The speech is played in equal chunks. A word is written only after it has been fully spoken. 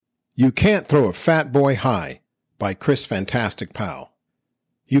You Can't Throw a Fat Boy High by Chris Fantastic Powell.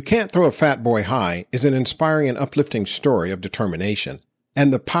 You Can't Throw a Fat Boy High is an inspiring and uplifting story of determination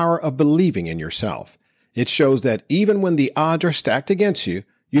and the power of believing in yourself. It shows that even when the odds are stacked against you,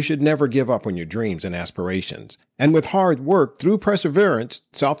 you should never give up on your dreams and aspirations. And with hard work, through perseverance,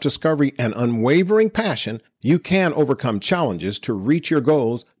 self-discovery, and unwavering passion, you can overcome challenges to reach your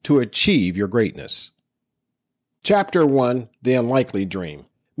goals to achieve your greatness. Chapter 1, The Unlikely Dream.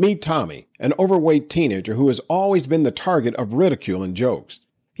 Meet Tommy, an overweight teenager who has always been the target of ridicule and jokes.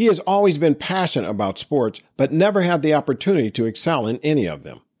 He has always been passionate about sports, but never had the opportunity to excel in any of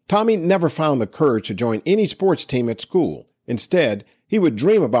them. Tommy never found the courage to join any sports team at school. Instead, he would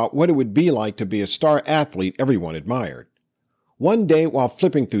dream about what it would be like to be a star athlete everyone admired. One day, while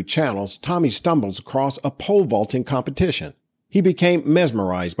flipping through channels, Tommy stumbles across a pole vaulting competition. He became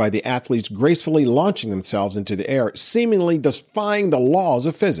mesmerized by the athletes gracefully launching themselves into the air, seemingly defying the laws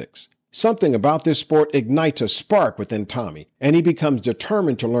of physics. Something about this sport ignites a spark within Tommy, and he becomes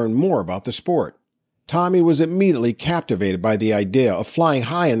determined to learn more about the sport. Tommy was immediately captivated by the idea of flying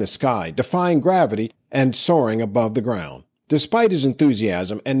high in the sky, defying gravity, and soaring above the ground. Despite his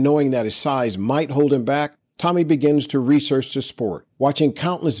enthusiasm and knowing that his size might hold him back, Tommy begins to research the sport, watching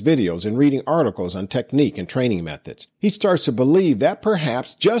countless videos and reading articles on technique and training methods. He starts to believe that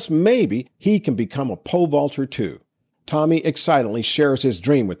perhaps, just maybe, he can become a pole vaulter too. Tommy excitedly shares his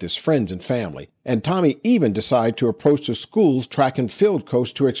dream with his friends and family, and Tommy even decides to approach the school's track and field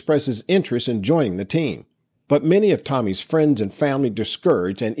coach to express his interest in joining the team. But many of Tommy's friends and family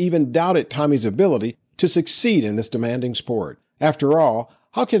discouraged and even doubted Tommy's ability to succeed in this demanding sport. After all,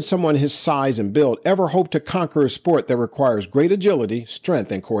 how can someone his size and build ever hope to conquer a sport that requires great agility, strength,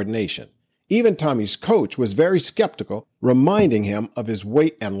 and coordination? Even Tommy's coach was very skeptical, reminding him of his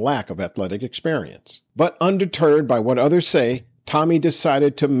weight and lack of athletic experience. But undeterred by what others say, Tommy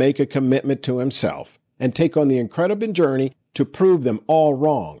decided to make a commitment to himself and take on the incredible journey to prove them all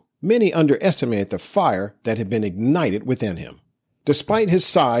wrong. Many underestimate the fire that had been ignited within him. Despite his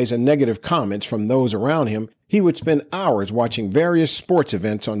size and negative comments from those around him, he would spend hours watching various sports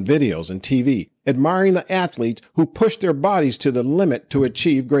events on videos and TV, admiring the athletes who pushed their bodies to the limit to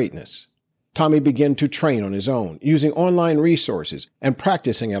achieve greatness. Tommy began to train on his own, using online resources and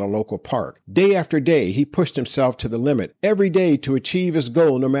practicing at a local park. Day after day, he pushed himself to the limit every day to achieve his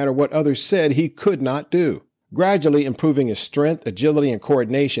goal, no matter what others said he could not do. Gradually improving his strength, agility, and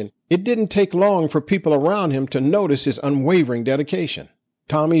coordination, it didn't take long for people around him to notice his unwavering dedication.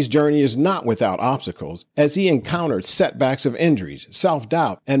 Tommy's journey is not without obstacles, as he encountered setbacks of injuries,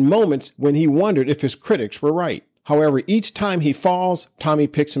 self-doubt, and moments when he wondered if his critics were right. However, each time he falls, Tommy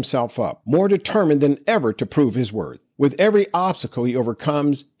picks himself up, more determined than ever to prove his worth. With every obstacle he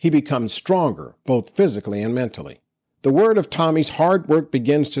overcomes, he becomes stronger, both physically and mentally. The word of Tommy's hard work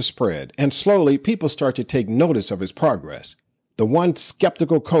begins to spread, and slowly people start to take notice of his progress. The once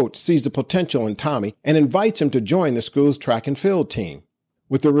skeptical coach sees the potential in Tommy and invites him to join the school's track and field team.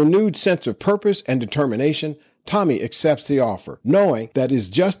 With a renewed sense of purpose and determination, Tommy accepts the offer, knowing that it is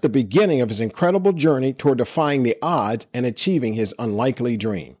just the beginning of his incredible journey toward defying the odds and achieving his unlikely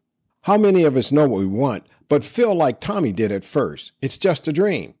dream. How many of us know what we want, but feel like Tommy did at first? It's just a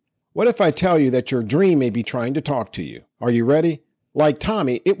dream. What if I tell you that your dream may be trying to talk to you? Are you ready? Like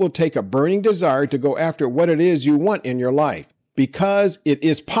Tommy, it will take a burning desire to go after what it is you want in your life, because it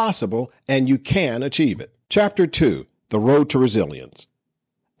is possible and you can achieve it. Chapter 2, The Road to Resilience.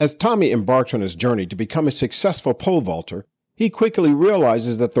 As Tommy embarks on his journey to become a successful pole vaulter, he quickly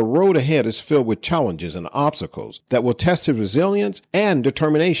realizes that the road ahead is filled with challenges and obstacles that will test his resilience and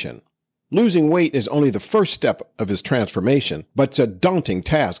determination. Losing weight is only the first step of his transformation, but it's a daunting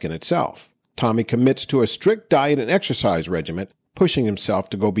task in itself. Tommy commits to a strict diet and exercise regimen, pushing himself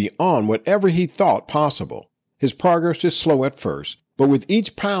to go beyond whatever he thought possible. His progress is slow at first, but with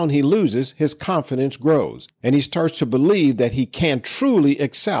each pound he loses, his confidence grows, and he starts to believe that he can truly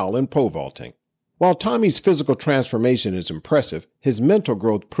excel in pole vaulting. While Tommy's physical transformation is impressive, his mental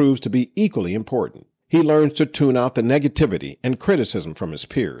growth proves to be equally important. He learns to tune out the negativity and criticism from his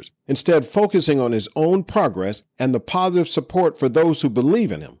peers, instead focusing on his own progress and the positive support for those who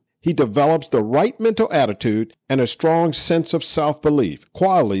believe in him. He develops the right mental attitude and a strong sense of self-belief,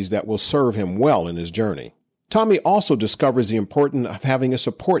 qualities that will serve him well in his journey. Tommy also discovers the importance of having a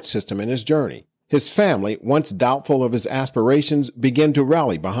support system in his journey. His family, once doubtful of his aspirations, begin to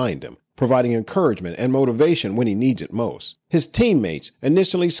rally behind him, providing encouragement and motivation when he needs it most. His teammates,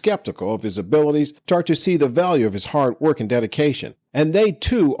 initially skeptical of his abilities, start to see the value of his hard work and dedication, and they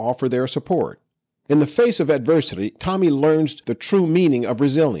too offer their support. In the face of adversity, Tommy learns the true meaning of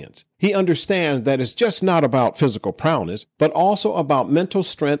resilience. He understands that it's just not about physical prowess, but also about mental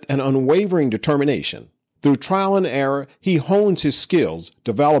strength and unwavering determination. Through trial and error, he hones his skills,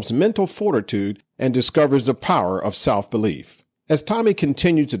 develops mental fortitude, and discovers the power of self-belief. As Tommy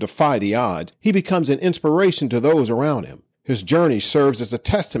continues to defy the odds, he becomes an inspiration to those around him. His journey serves as a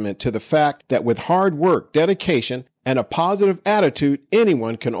testament to the fact that with hard work, dedication, and a positive attitude,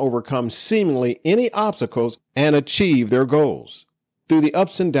 anyone can overcome seemingly any obstacles and achieve their goals. Through the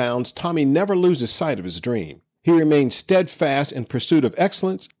ups and downs, Tommy never loses sight of his dream. He remains steadfast in pursuit of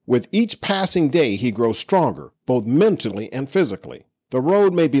excellence. With each passing day, he grows stronger, both mentally and physically. The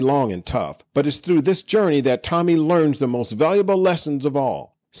road may be long and tough, but it's through this journey that Tommy learns the most valuable lessons of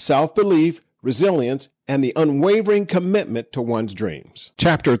all: self-belief, resilience, and the unwavering commitment to one's dreams.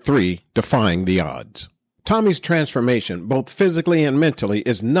 Chapter 3, Defying the Odds. Tommy's transformation, both physically and mentally,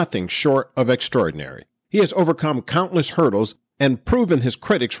 is nothing short of extraordinary. He has overcome countless hurdles and proven his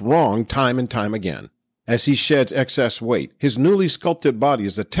critics wrong time and time again. As he sheds excess weight, his newly sculpted body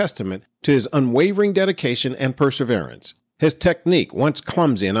is a testament to his unwavering dedication and perseverance. His technique, once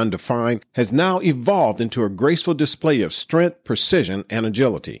clumsy and undefined, has now evolved into a graceful display of strength, precision, and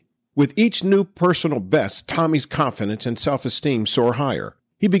agility. With each new personal best, Tommy's confidence and self-esteem soar higher.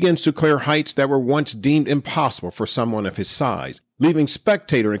 He begins to clear heights that were once deemed impossible for someone of his size, leaving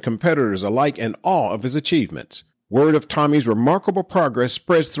spectators and competitors alike in awe of his achievements. Word of Tommy's remarkable progress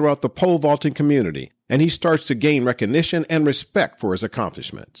spreads throughout the pole vaulting community, and he starts to gain recognition and respect for his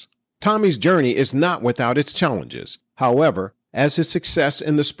accomplishments. Tommy's journey is not without its challenges. However, as his success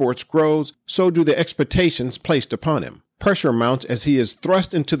in the sports grows, so do the expectations placed upon him. Pressure mounts as he is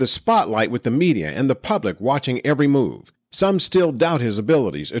thrust into the spotlight with the media and the public watching every move. Some still doubt his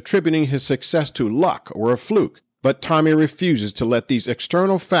abilities, attributing his success to luck or a fluke. But Tommy refuses to let these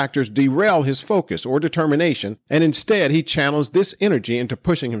external factors derail his focus or determination, and instead he channels this energy into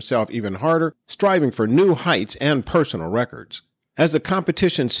pushing himself even harder, striving for new heights and personal records. As the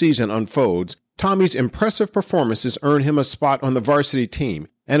competition season unfolds, Tommy's impressive performances earn him a spot on the varsity team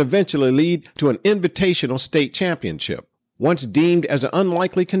and eventually lead to an invitational state championship. Once deemed as an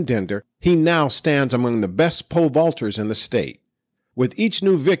unlikely contender, he now stands among the best pole vaulters in the state. With each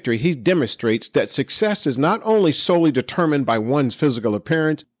new victory, he demonstrates that success is not only solely determined by one's physical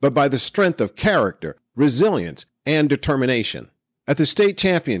appearance, but by the strength of character, resilience, and determination. At the state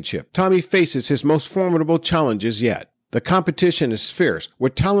championship, Tommy faces his most formidable challenges yet. The competition is fierce,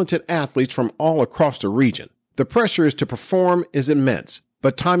 with talented athletes from all across the region. The pressure to perform is immense,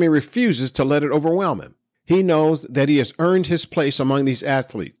 but Tommy refuses to let it overwhelm him. He knows that he has earned his place among these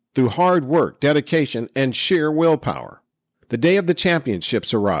athletes through hard work, dedication, and sheer willpower. The day of the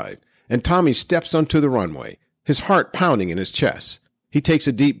championships arrived, and Tommy steps onto the runway, his heart pounding in his chest. He takes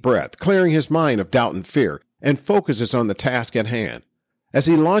a deep breath, clearing his mind of doubt and fear, and focuses on the task at hand. As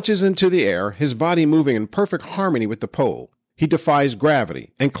he launches into the air, his body moving in perfect harmony with the pole, he defies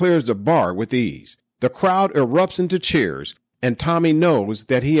gravity and clears the bar with ease. The crowd erupts into cheers, and Tommy knows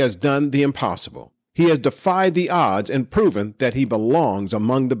that he has done the impossible. He has defied the odds and proven that he belongs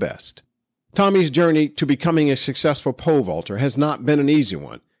among the best. Tommy's journey to becoming a successful pole vaulter has not been an easy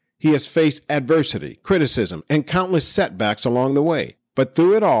one. He has faced adversity, criticism, and countless setbacks along the way. But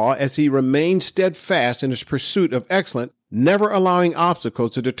through it all, as he remains steadfast in his pursuit of excellence, never allowing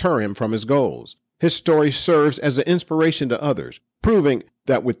obstacles to deter him from his goals. His story serves as an inspiration to others, proving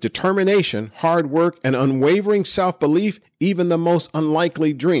that with determination, hard work, and unwavering self-belief, even the most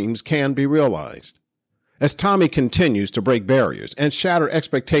unlikely dreams can be realized. As Tommy continues to break barriers and shatter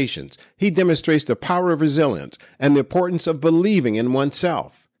expectations, he demonstrates the power of resilience and the importance of believing in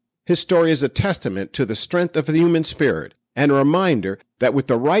oneself. His story is a testament to the strength of the human spirit and a reminder that with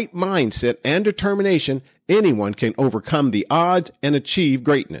the right mindset and determination, anyone can overcome the odds and achieve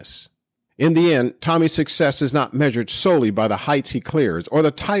greatness. In the end, Tommy's success is not measured solely by the heights he clears or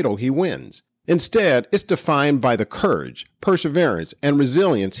the title he wins. Instead, it's defined by the courage, perseverance, and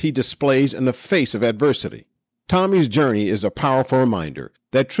resilience he displays in the face of adversity. Tommy's journey is a powerful reminder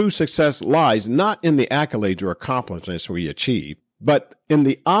that true success lies not in the accolades or accomplishments we achieve, but in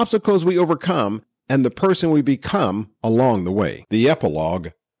the obstacles we overcome and the person we become along the way. The epilogue,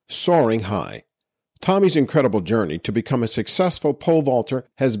 Soaring High. Tommy's incredible journey to become a successful pole vaulter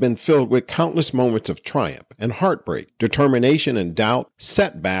has been filled with countless moments of triumph and heartbreak, determination and doubt,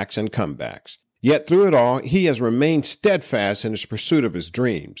 setbacks and comebacks. Yet through it all, he has remained steadfast in his pursuit of his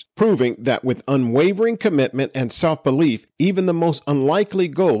dreams, proving that with unwavering commitment and self-belief, even the most unlikely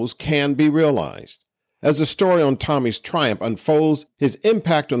goals can be realized. As the story on Tommy's triumph unfolds, his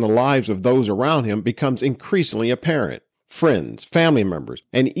impact on the lives of those around him becomes increasingly apparent. friends, family members,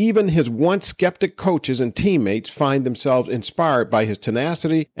 and even his once skeptic coaches and teammates find themselves inspired by his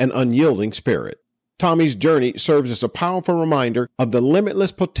tenacity and unyielding spirit. Tommy's journey serves as a powerful reminder of the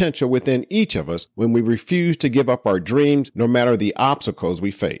limitless potential within each of us when we refuse to give up our dreams no matter the obstacles we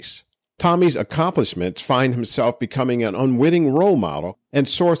face. Tommy's accomplishments find himself becoming an unwitting role model and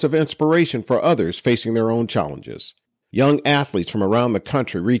source of inspiration for others facing their own challenges. Young athletes from around the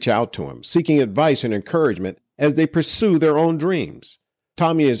country reach out to him, seeking advice and encouragement as they pursue their own dreams.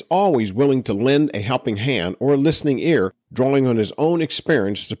 Tommy is always willing to lend a helping hand or a listening ear, drawing on his own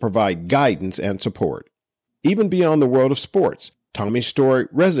experience to provide guidance and support. Even beyond the world of sports, Tommy's story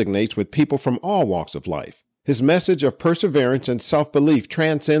resonates with people from all walks of life. His message of perseverance and self-belief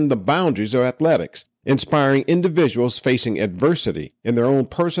transcends the boundaries of athletics, inspiring individuals facing adversity in their own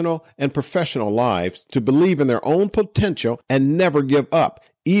personal and professional lives to believe in their own potential and never give up,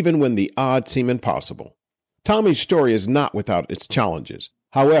 even when the odds seem impossible. Tommy's story is not without its challenges.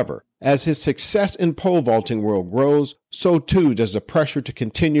 However, as his success in pole vaulting world grows, so too does the pressure to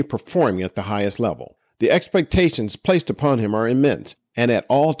continue performing at the highest level. The expectations placed upon him are immense, and at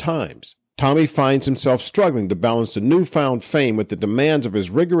all times, Tommy finds himself struggling to balance the newfound fame with the demands of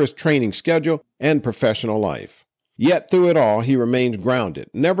his rigorous training schedule and professional life. Yet through it all, he remains grounded,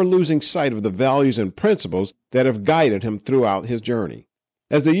 never losing sight of the values and principles that have guided him throughout his journey.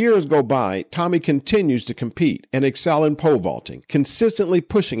 As the years go by, Tommy continues to compete and excel in pole vaulting, consistently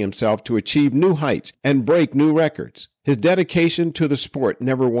pushing himself to achieve new heights and break new records. His dedication to the sport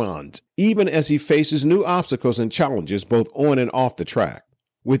never wanes, even as he faces new obstacles and challenges both on and off the track.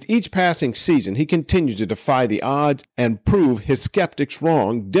 With each passing season, he continues to defy the odds and prove his skeptics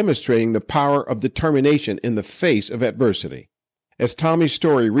wrong, demonstrating the power of determination in the face of adversity. As Tommy's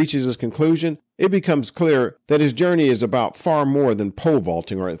story reaches its conclusion, it becomes clear that his journey is about far more than pole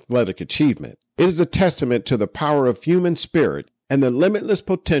vaulting or athletic achievement. It is a testament to the power of human spirit and the limitless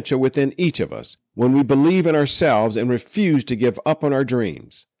potential within each of us when we believe in ourselves and refuse to give up on our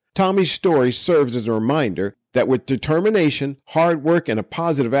dreams. Tommy's story serves as a reminder that with determination, hard work, and a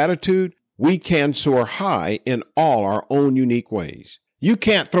positive attitude, we can soar high in all our own unique ways. You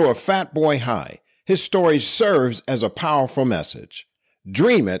can't throw a fat boy high. His story serves as a powerful message.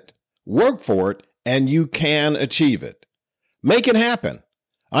 Dream it, work for it, and you can achieve it. Make it happen.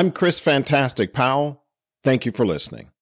 I'm Chris Fantastic Powell. Thank you for listening.